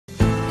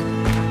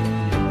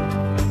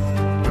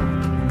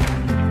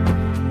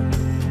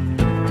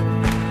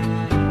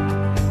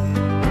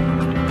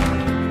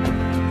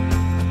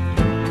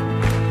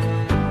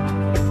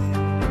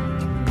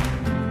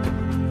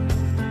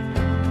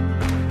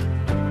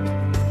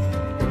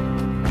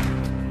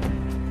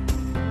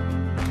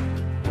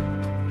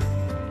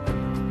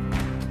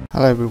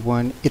Hello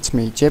everyone, it's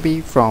me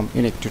JB from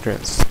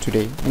UniqueTutorials.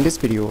 Today in this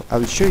video I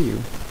will show you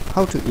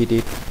how to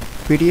edit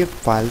PDF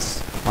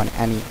files on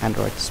any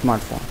Android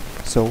smartphone.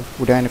 So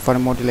without any further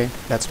more delay,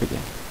 let's begin.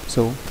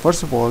 So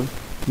first of all,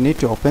 you need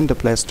to open the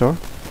Play Store.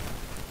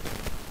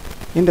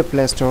 In the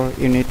Play Store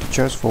you need to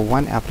search for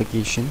one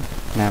application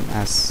named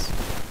as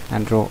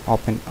Android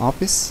Open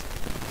Office.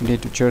 You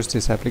need to search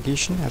this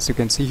application. As you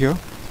can see here,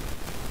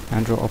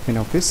 Android Open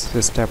Office,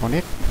 just tap on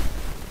it.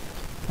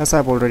 As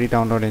I've already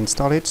downloaded and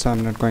installed it, so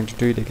I'm not going to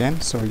do it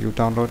again. So you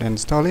download and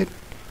install it,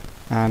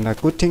 and a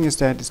good thing is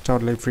that it's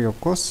totally free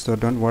of cost, so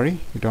don't worry,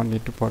 you don't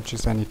need to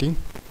purchase anything.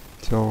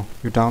 So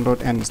you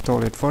download and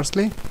install it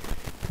firstly,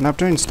 and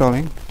after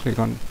installing, click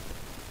on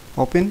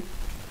open.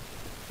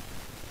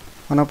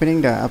 On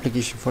opening the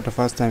application for the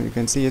first time, you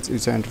can see its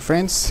user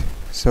interface.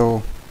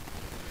 So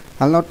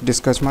I'll not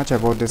discuss much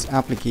about these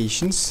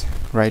applications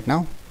right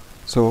now.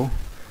 So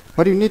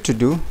what you need to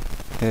do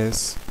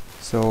is,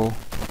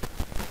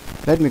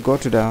 let me go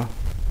to the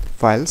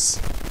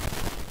files,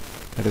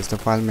 that is the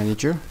file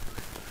manager.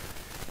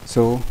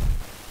 So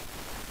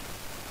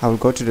I will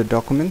go to the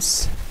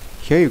documents.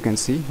 Here you can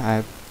see I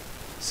have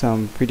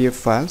some PDF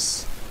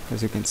files,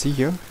 as you can see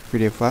here,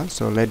 PDF files.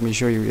 So let me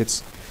show you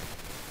its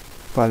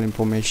file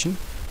information.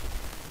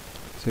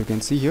 So you can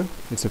see here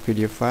it's a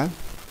PDF file.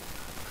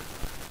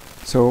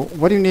 So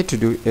what you need to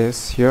do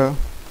is, here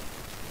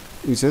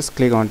you just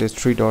click on these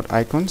three dot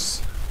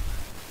icons,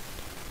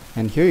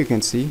 and here you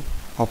can see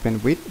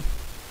open with.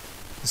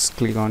 Just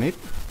click on it,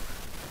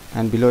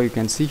 and below you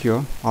can see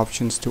here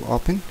options to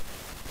open.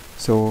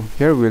 So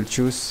here we'll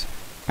choose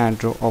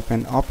Android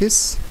Open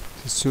Office.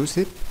 Just choose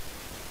it.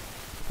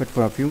 Wait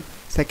for a few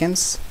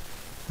seconds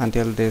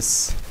until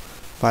this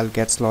file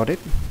gets loaded.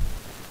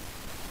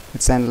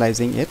 It's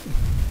analyzing it,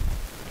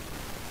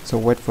 so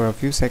wait for a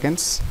few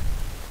seconds.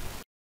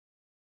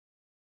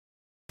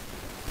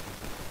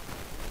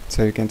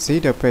 So you can see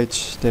the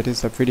page, that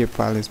is the PDF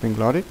file, is being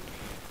loaded,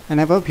 and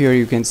above here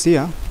you can see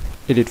a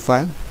edit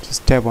file.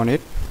 Just tap on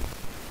it,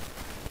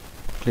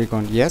 click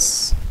on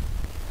yes.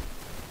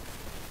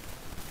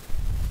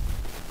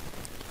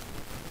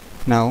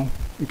 Now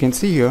you can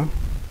see here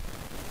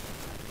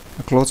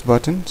a close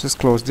button. Just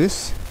close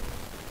this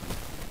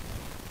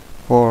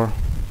for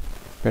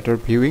better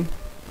viewing.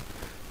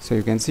 So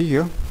you can see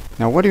here.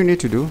 Now what you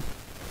need to do,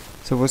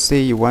 suppose say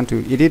you want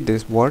to edit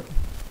this word,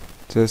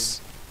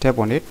 just tap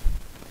on it,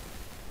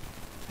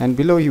 and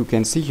below you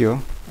can see here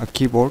a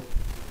keyboard.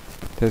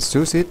 Just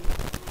choose it.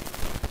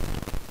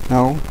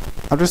 Now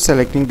after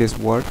selecting this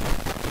word,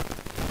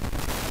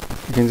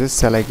 you can just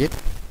select it,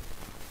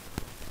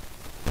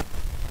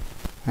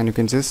 and you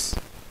can just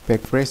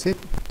backpress it,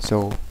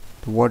 so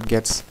the word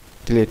gets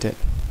deleted.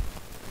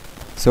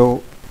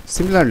 So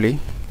similarly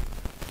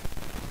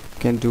you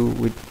can do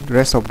with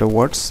rest of the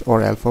words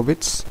or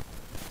alphabets.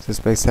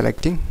 Just by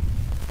selecting,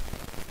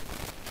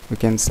 you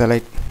can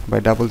select by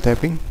double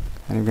tapping,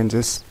 and you can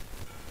just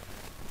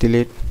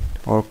delete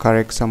or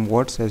correct some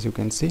words. As you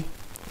can see,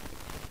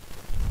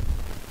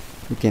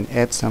 you can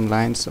add some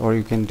lines, or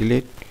you can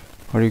delete,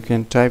 or you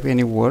can type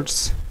any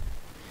words,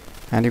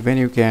 and even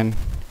you can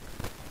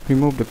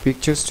remove the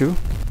pictures too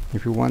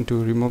if you want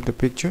to remove the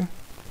picture,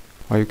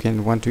 or you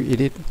can want to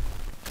edit,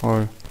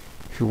 or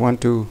if you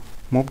want to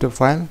move the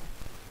file,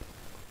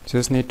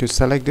 just need to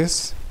select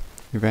this.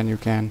 Even you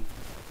can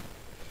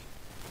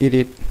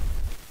edit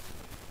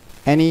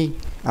any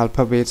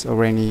alphabets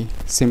or any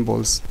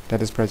symbols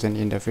that is present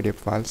in the PDF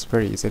files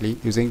very easily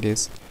using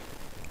this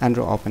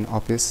Android Open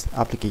Office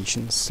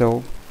applications.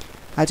 So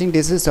I think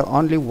this is the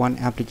only one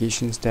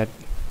application that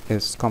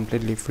is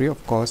completely free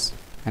of cost,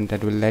 and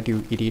that will let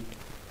you edit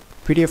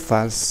PDF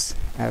files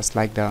as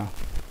like the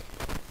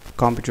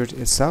computer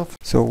itself.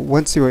 So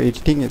once your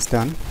editing is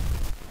done,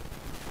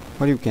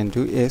 what you can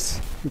do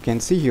is, you can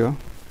see here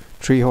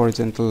three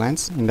horizontal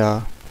lines in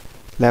the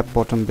left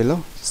bottom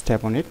below. Just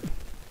tap on it,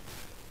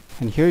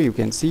 and here you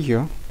can see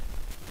here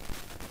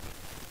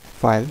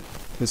file.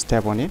 Just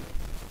tap on it.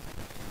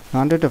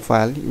 Under the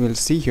file you will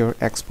see here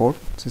export.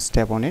 Just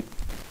tap on it.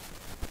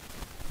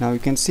 Now you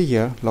can see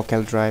here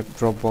local drive,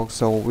 Dropbox.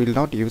 So we'll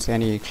not use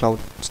any cloud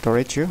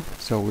storage here,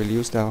 so we'll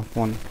use the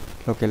phone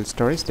local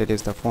storage, that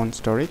is the phone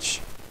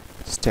storage.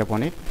 Just tap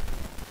on it.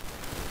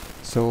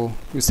 So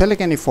you select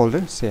any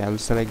folder. Say I will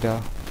select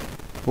the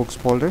books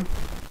folder.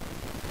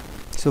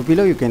 So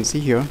below you can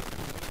see here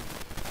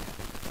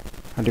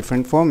a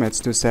different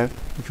formats to save.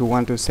 If you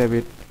want to save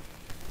it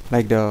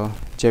like the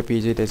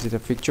JPG, that is the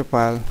picture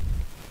file.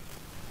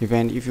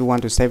 Even if you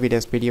want to save it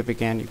as PDF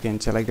again, you can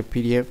select the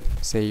PDF.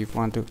 Say you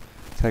want to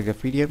select the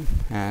PDF,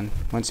 and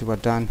once you are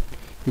done,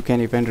 you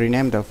can even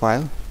rename the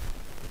file.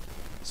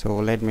 So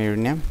let me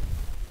rename.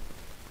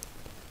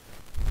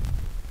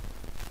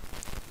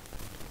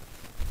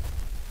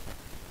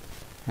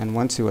 And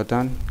once you are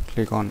done,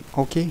 click on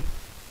OK.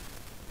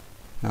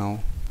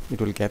 Now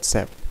it will get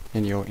saved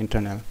in your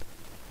internal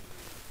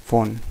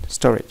phone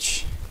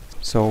storage.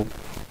 So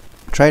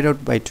try it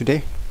out by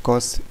today,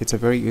 because it's a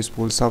very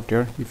useful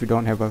software. If you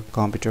don't have a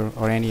computer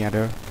or any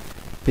other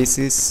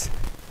PCs,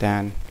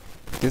 then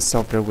this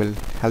software will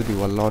help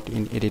you a lot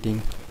in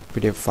editing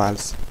PDF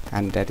files,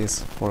 and that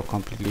is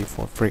completely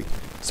for free.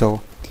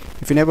 So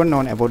if you never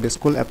known about this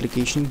cool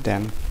application,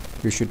 then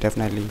you should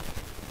definitely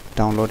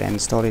download and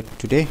install it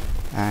today.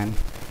 And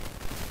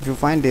if you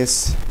find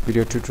this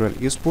video tutorial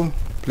useful,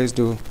 please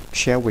do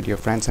share with your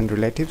friends and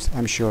relatives.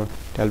 I'm sure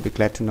they'll be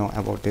glad to know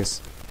about this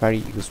very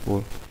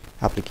useful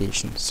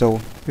application. So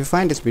if you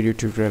find this video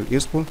tutorial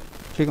useful,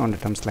 click on the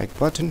thumbs like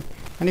button,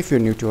 and if you're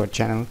new to our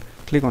channel,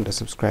 click on the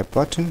subscribe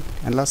button.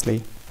 And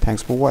lastly,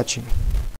 thanks for watching.